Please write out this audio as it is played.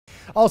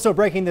Also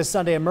breaking this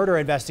Sunday, a murder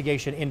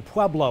investigation in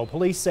Pueblo.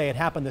 Police say it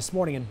happened this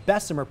morning in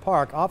Bessemer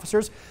Park.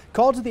 Officers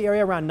called to the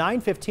area around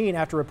 9:15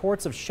 after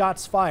reports of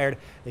shots fired.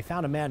 They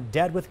found a man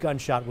dead with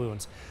gunshot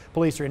wounds.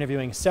 Police are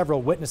interviewing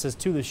several witnesses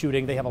to the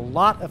shooting. They have a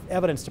lot of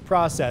evidence to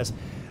process.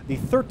 The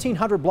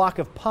 1300 block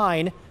of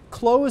Pine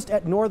closed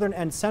at Northern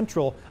and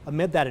Central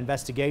amid that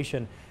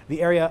investigation.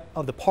 The area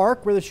of the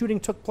park where the shooting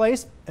took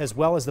place, as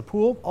well as the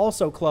pool,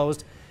 also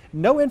closed.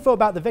 No info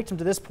about the victim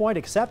to this point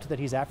except that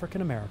he's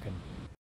African American.